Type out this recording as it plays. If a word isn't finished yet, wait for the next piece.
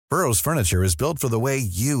Burrow's furniture is built for the way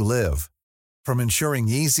you live. From ensuring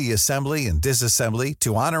easy assembly and disassembly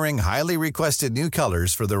to honoring highly requested new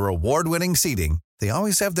colors for their award-winning seating, they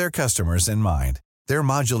always have their customers in mind. Their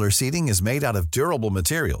modular seating is made out of durable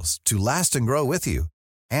materials to last and grow with you.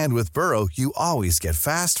 And with Burrow, you always get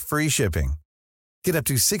fast, free shipping. Get up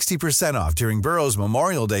to 60% off during Burrow's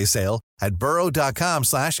Memorial Day sale at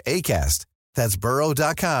burrow.com/ACAST. That's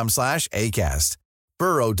burrow.com/ACAST.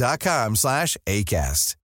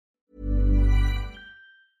 burrow.com/ACAST.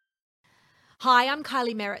 Hi, I'm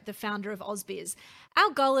Kylie Merritt, the founder of AusBiz.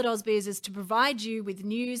 Our goal at AusBiz is to provide you with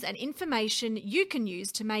news and information you can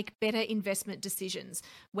use to make better investment decisions,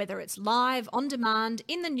 whether it's live, on demand,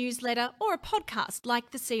 in the newsletter, or a podcast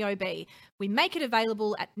like the COB. We make it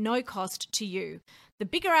available at no cost to you. The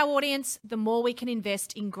bigger our audience, the more we can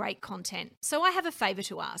invest in great content. So I have a favour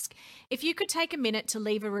to ask. If you could take a minute to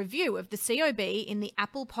leave a review of the COB in the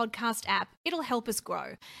Apple Podcast app, it'll help us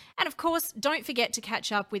grow. And of course, don't forget to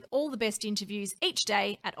catch up with all the best interviews each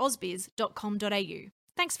day at ausbiz.com.au.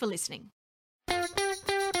 Thanks for listening.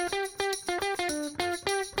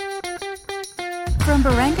 From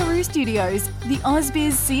Barangaroo Studios, the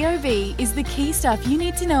AusBiz COB is the key stuff you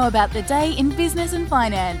need to know about the day in business and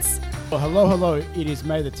finance. Well, hello. It is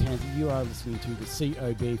May the 10th. You are listening to the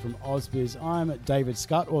COB from AusBiz. I'm David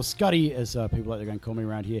Scutt, or Scuddy, as people like to go and call me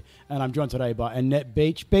around here. And I'm joined today by Annette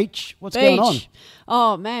Beach. Beach, what's going on?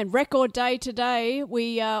 Oh, man, record day today.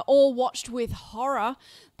 We all watched with horror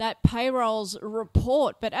that payrolls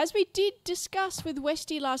report. But as we did discuss with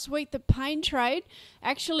Westy last week, the pain trade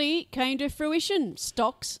actually came to fruition.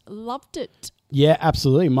 Stocks loved it. Yeah,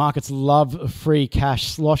 absolutely. Markets love free cash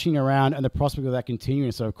sloshing around and the prospect of that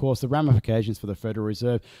continuing. So, of course, the ramifications for the Federal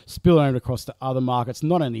Reserve spill over across to other markets,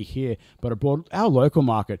 not only here, but abroad. Our local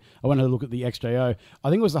market, I went to look at the XJO. I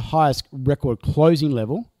think it was the highest record closing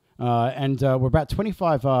level. And we're about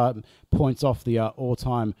 25 points off the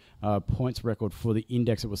all-time points record for the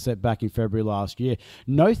index that was set back in February last year.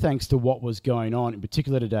 No thanks to what was going on, in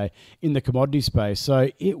particular today, in the commodity space. So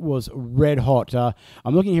it was red hot.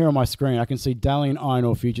 I'm looking here on my screen. I can see Dalian Iron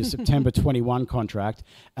Ore Futures September 21 contract,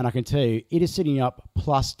 and I can tell you it is sitting up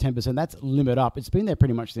plus 10%. That's limit up. It's been there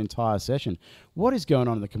pretty much the entire session. What is going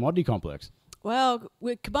on in the commodity complex? Well,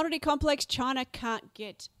 with commodity complex, China can't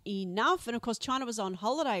get enough. And, of course, China was on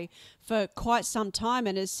holiday for quite some time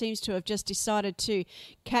and seems to have just decided to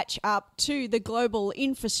catch up to the global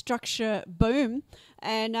infrastructure boom.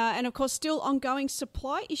 And of course, still ongoing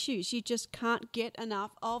supply issues. You just can't get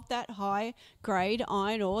enough of that high-grade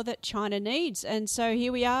iron ore that China needs. And so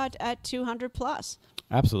here we are at 200 plus.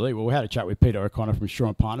 Absolutely. Well, we had a chat with Peter O'Connor from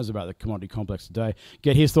Shaw & Partners about the commodity complex today.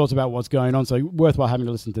 Get his thoughts about what's going on. So worthwhile having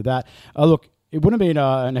to listen to that. Look, it wouldn't have been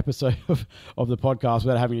an episode of the podcast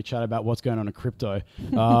without having a chat about what's going on in crypto.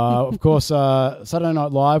 Of course, Saturday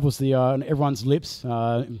Night Live was on everyone's lips.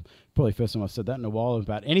 Probably first time I've said that in a while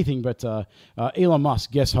about anything, but Elon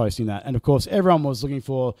Musk guest hosting that. And of course, everyone was looking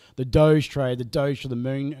for the Doge trade, the Doge to the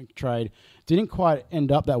moon trade. Didn't quite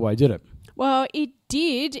end up that way, did it? Well, it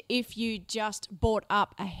did if you just bought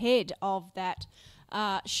up ahead of that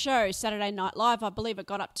show, Saturday Night Live. I believe it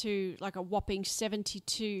got up to like a whopping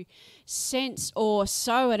 72 cents or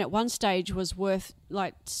so, and at one stage was worth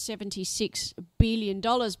like $76 billion.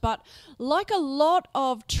 But like a lot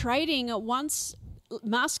of trading, once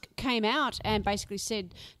Musk came out and basically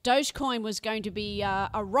said Dogecoin was going to be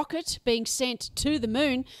a rocket being sent to the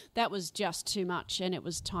moon, that was just too much, and it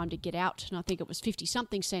was time to get out. And I think it was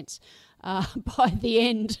 50-something cents by the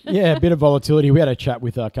end. Yeah, a bit of volatility. We had a chat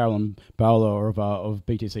with Carolyn Bowler of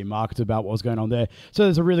BTC Markets about what was going on there. So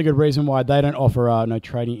there's a really good reason why they don't offer no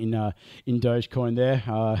trading in Dogecoin there.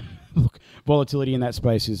 Look, volatility in that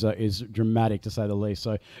space is dramatic, to say the least.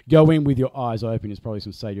 So go in with your eyes open is probably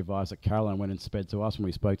some sage advice that Caroline went and sped to us when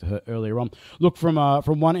we spoke to her earlier on. Look, from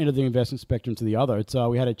one end of the investment spectrum to the other,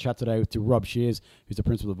 we had a chat today to Rob Shears, who's the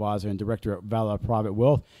principal advisor and director at Valor Private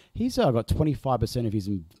Wealth. He's got 25% of his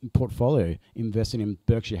portfolio invested in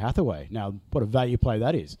Berkshire Hathaway. Now, what a value play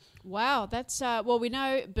that is. Wow, that's, well, we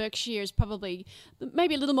know Berkshire is probably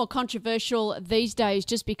maybe a little more controversial these days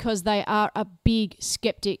just because they are a big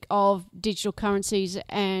skeptic of digital currencies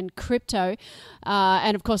and crypto.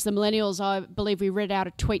 And of course, the millennials, I believe we read out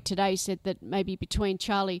a tweet today, said that maybe between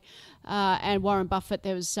Charlie and Warren Buffett,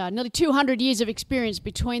 there was nearly 200 years of experience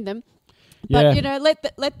between them. But, yeah. you know,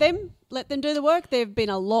 let them do the work. They've been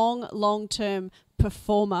a long-term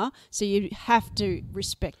performer, so you have to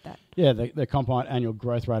respect that. Yeah, the compound annual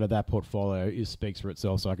growth rate of that portfolio speaks for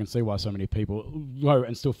itself. So I can see why so many people go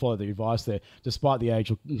and still follow the advice there, despite the age.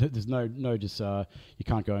 There's you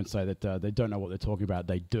can't go and say that they don't know what they're talking about.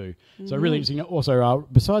 They do. So really interesting. Also,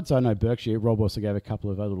 besides I know Berkshire, Rob also gave a couple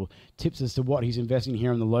of little tips as to what he's investing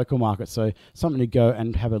here in the local market. So something to go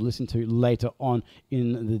and have a listen to later on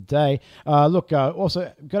in the day. Also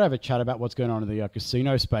got to have a chat about what's going on in the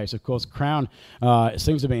casino space. Of course, Crown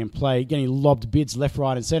seems to be in play, getting lobbed bids left,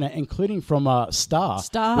 right, and centre, including from Star,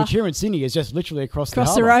 which here in Sydney is just literally across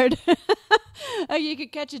the road. Oh, you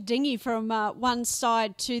could catch a dinghy from one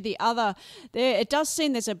side to the other. There, it does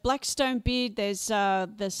seem there's a Blackstone bid, there's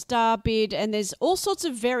the Star bid, and there's all sorts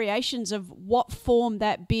of variations of what form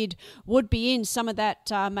that bid would be in. Some of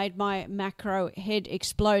that made my macro head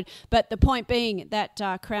explode. But the point being that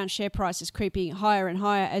Crown share price is creeping higher and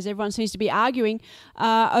higher as everyone seems to be arguing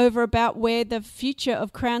over about where the future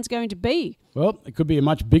of Crown's going to be. Well, it could be a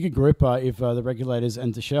much bigger group if the regulators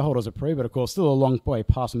and the shareholders approve, but of course still a long way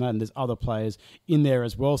past from that, and there's other players in there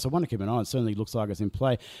as well, so I want to keep an eye on it. Certainly looks like it's in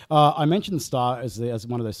play. I mentioned Star as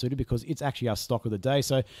one of those suited because it's actually our stock of the day.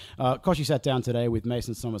 So Koshi sat down today with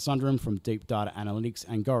Mason Somasundaram from Deep Data Analytics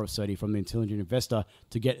and Gaurav Sethi from The Intelligent Investor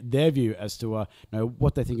to get their view as to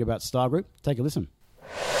what they think about Star Group. Take a listen.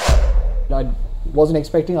 I wasn't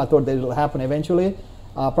expecting. I thought that it'll happen eventually.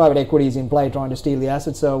 Private equity is in play trying to steal the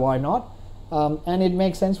assets, so why not? And it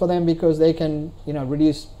makes sense for them because they can, get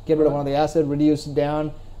rid of one of the assets, reduce it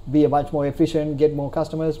down, be a much more efficient, get more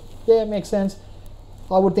customers. Yeah, it makes sense.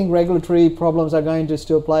 I would think regulatory problems are going to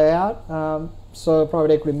still play out. So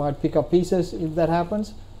private equity might pick up pieces if that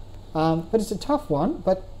happens. But it's a tough one.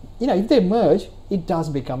 But, if they merge, it does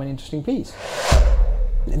become an interesting piece.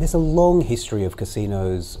 And there's a long history of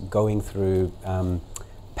casinos going through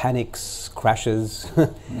panics, crashes,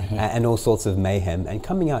 and all sorts of mayhem, and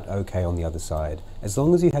coming out okay on the other side. As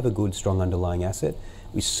long as you have a good, strong underlying asset.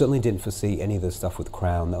 We certainly didn't foresee any of the stuff with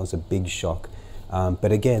Crown. That was a big shock.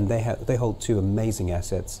 But again, they hold two amazing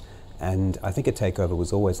assets, and I think a takeover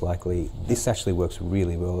was always likely. This actually works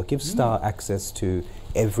really well. It gives Star access to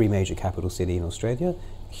every major capital city in Australia.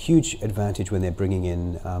 Huge advantage when they're bringing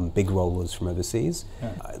in big rollers from overseas.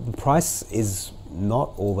 Yeah. The price is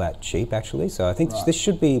not all that cheap, actually, so I think this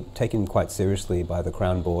should be taken quite seriously by the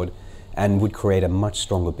Crown board and would create a much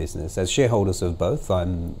stronger business. As shareholders of both,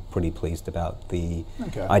 I'm pretty pleased about the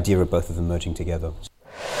idea of both of them merging together.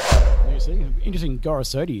 You see, interesting. Gaurav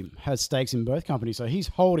Sethi has stakes in both companies, so he's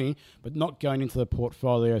holding, but not going into the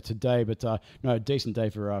portfolio today. But a decent day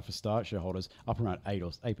for Star shareholders, up around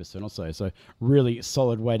 8% or so. So really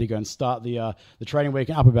solid way to go and start the trading week,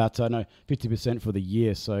 up about 50% for the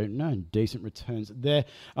year. So decent returns there.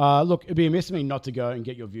 Look, it'd be amiss of me not to go and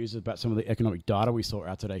get your views about some of the economic data we saw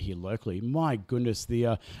out today here locally. My goodness,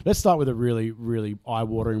 let's start with a really, really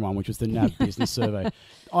eye-watering one, which was the NAB Business Survey.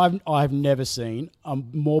 I've never seen a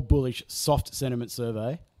more bullish soft sentiment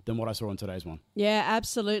survey than what I saw on today's one. Yeah,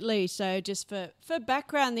 absolutely. So just for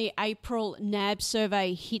background, the April NAB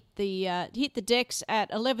survey hit the decks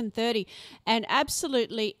at 11:30, and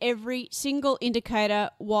absolutely every single indicator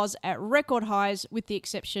was at record highs, with the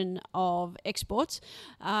exception of exports.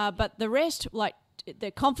 But the rest, like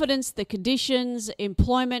the confidence, the conditions,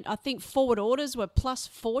 employment, I think forward orders were plus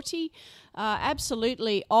 40,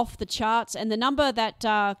 absolutely off the charts. And the number that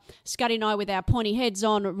Scuddy and I, with our pointy heads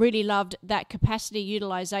on, really loved, that capacity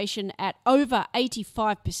utilization at over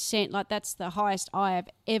 85%. Like, that's the highest I have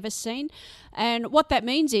ever seen. And what that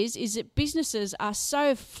means is that businesses are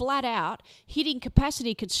so flat out hitting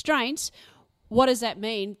capacity constraints. What does that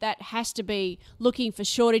mean? That has to be looking for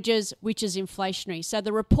shortages, which is inflationary. So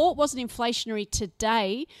the report wasn't inflationary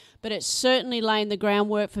today, but it's certainly laying the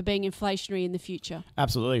groundwork for being inflationary in the future.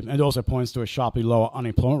 Absolutely. And it also points to a sharply lower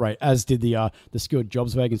unemployment rate, as did the skilled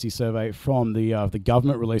jobs vacancy survey from the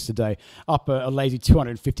government released today, up a lazy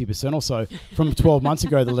 250% or so from 12 months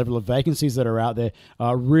ago. The level of vacancies that are out there,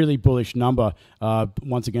 really bullish number,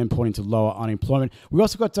 once again pointing to lower unemployment. We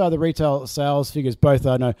also got the retail sales figures, both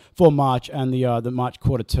for March and the March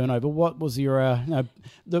quarter turnover. What was your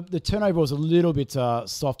the turnover was a little bit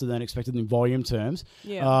softer than expected in volume terms.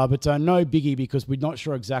 Yeah. But no biggie, because we're not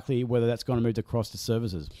sure exactly whether that's going to move across to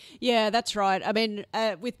services. Yeah, that's right. I mean,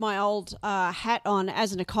 with my old hat on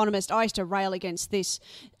as an economist, I used to rail against this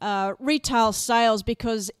retail sales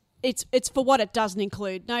because it's for what it doesn't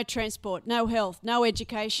include. No transport, no health, no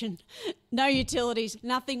education, no utilities,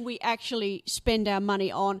 nothing we actually spend our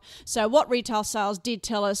money on. So what retail sales did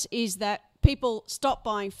tell us is that people stopped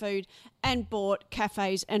buying food and bought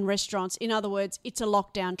cafes and restaurants. In other words, it's a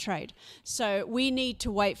lockdown trade. So we need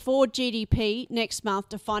to wait for GDP next month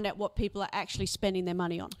to find out what people are actually spending their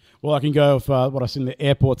money on. Well, I can go with what I've seen in the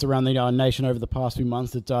airports around the nation over the past few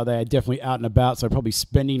months that they are definitely out and about, so probably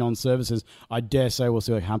spending on services. I dare say we'll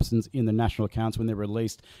see what happens in the national accounts when they're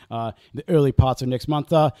released in the early parts of next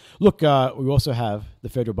month. Look, we also have the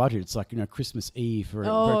federal budget. It's like, Christmas Eve for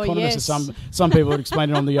economists. Yes. Some people would explain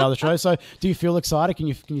it on the other show. So do you feel excited? Can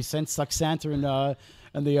you sense like Santa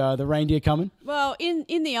and the reindeer coming? Well,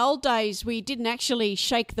 in the old days, we didn't actually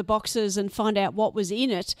shake the boxes and find out what was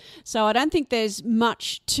in it. So I don't think there's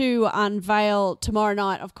much to unveil tomorrow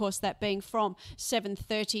night. Of course, that being from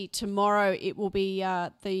 7:30 tomorrow, it will be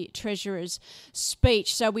the Treasurer's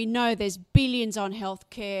speech. So we know there's billions on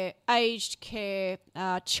healthcare, aged care,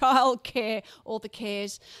 child care, all the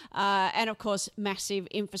cares, and of course, massive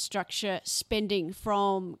infrastructure spending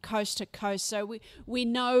from coast to coast. So we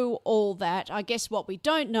know all that. I guess what we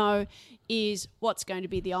don't know is what's going to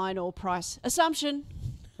be the iron ore price assumption.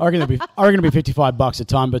 I reckon it'll be $55 a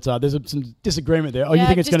ton, but there's some disagreement there. You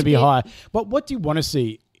think it's going to be higher? But what do you want to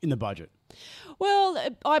see in the budget? Well,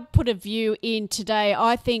 I put a view in today.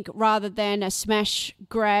 I think rather than a smash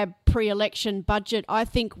grab pre-election budget, I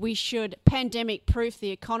think we should pandemic-proof the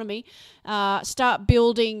economy, start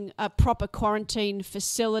building a proper quarantine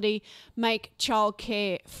facility, make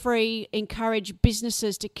childcare free, encourage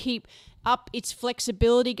businesses to keep up its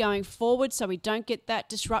flexibility going forward so we don't get that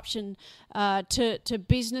disruption to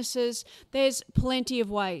businesses. There's plenty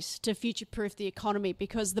of ways to future-proof the economy,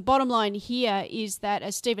 because the bottom line here is that,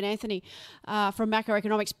 as Stephen Anthony from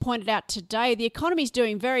Macroeconomics pointed out today, the economy is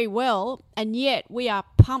doing very well, and yet we are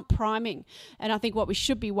pump priming. And I think what we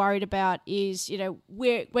should be worried about is,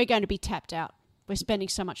 we're going to be tapped out. We're spending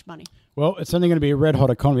so much money. Well, it's only going to be a red-hot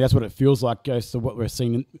economy. That's what it feels like, goes to what we're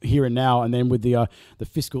seeing here and now. And then with the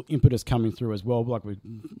fiscal impetus coming through as well, like we're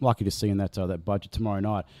likely to see in that budget tomorrow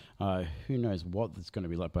night, who knows what it's going to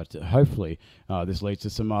be like. But hopefully this leads to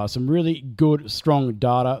some really good, strong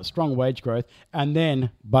data, strong wage growth, and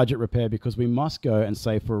then budget repair, because we must go and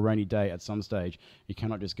save for a rainy day at some stage. You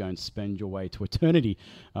cannot just go and spend your way to eternity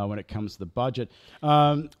when it comes to the budget.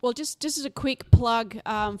 Well, just as a quick plug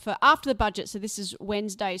for after the budget, so this is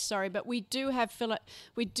Wednesday, sorry, but we do have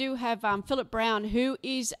Philip Brown, who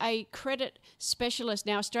is a credit specialist.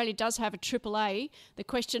 Now, Australia does have a AAA. The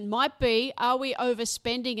question might be, are we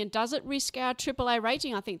overspending, and does it risk our AAA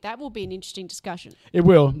rating? I think that will be an interesting discussion. It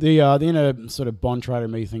will. The inner sort of bond trader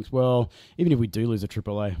in me thinks, well, even if we do lose a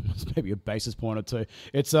AAA, it's maybe a basis point or two.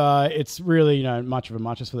 It's really much of a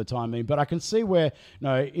muchness for the time being. But I can see where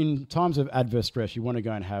in times of adverse stress, you want to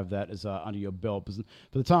go and have that as under your belt. But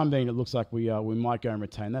for the time being, it looks like we might go and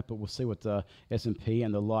retain that, but we'll see what the S&P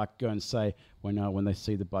and the like go and say when they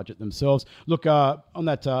see the budget themselves. Look, on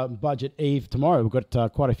that budget eve tomorrow, we've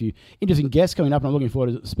got quite a few interesting guests coming up, and I'm looking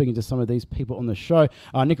forward to speaking to some of these people on the show.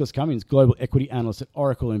 Nicholas Cummings, Global Equity Analyst at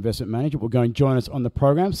Oracle Investment Management, will go and join us on the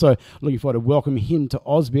program, so looking forward to welcoming him to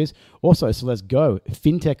AusBiz. Also, Celeste Go,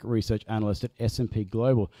 FinTech Research Analyst at S&P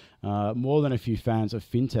Global. More than a few fans of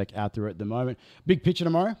FinTech out there at the moment. Big picture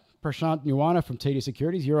tomorrow, Prashant Nuwana from TD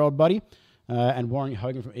Securities, your old buddy, and Warren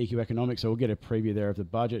Hogan from EQ Economics, so we'll get a preview there of the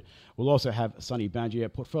budget. We'll also have Sonny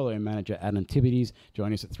Bangia, Portfolio Manager at Antipodes,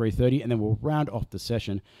 join us at 3:30, and then we'll round off the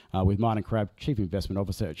session with Martin Crabb, Chief Investment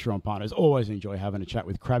Officer at Sharon Partners. Always enjoy having a chat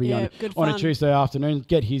with Crabby on a Tuesday afternoon,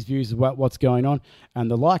 get his views about what's going on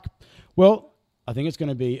and the like. Well, I think it's going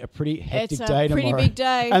to be a pretty hectic day tomorrow. It's a pretty big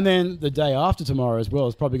day. And then the day after tomorrow as well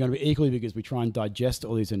is probably going to be equally big as we try and digest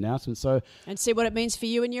all these announcements. And see what it means for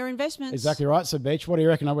you and your investments. Exactly right. So, Beach, what do you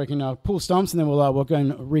reckon? I reckon pull stumps, and then we'll go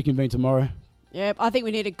and reconvene tomorrow. Yeah, I think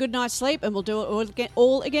we need a good night's sleep, and we'll do it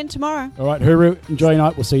all again tomorrow. All right, hooroo. Enjoy your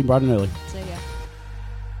night. We'll see you bright and early. See ya.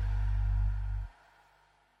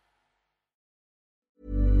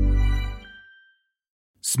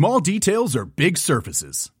 Small details are big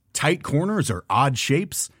surfaces. Tight corners are odd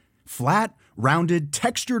shapes. Flat, rounded,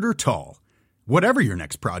 textured, or tall. Whatever your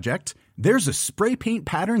next project, there's a spray paint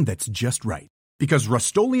pattern that's just right. Because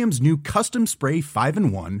Rust-Oleum's new Custom Spray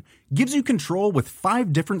 5-in-1 gives you control with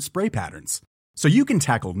 5 different spray patterns. So you can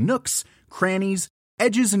tackle nooks, crannies,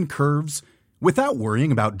 edges, and curves without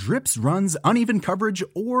worrying about drips, runs, uneven coverage,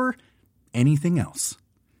 or anything else.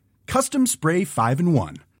 Custom Spray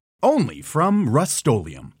 5-in-1. Only from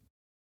Rust-Oleum.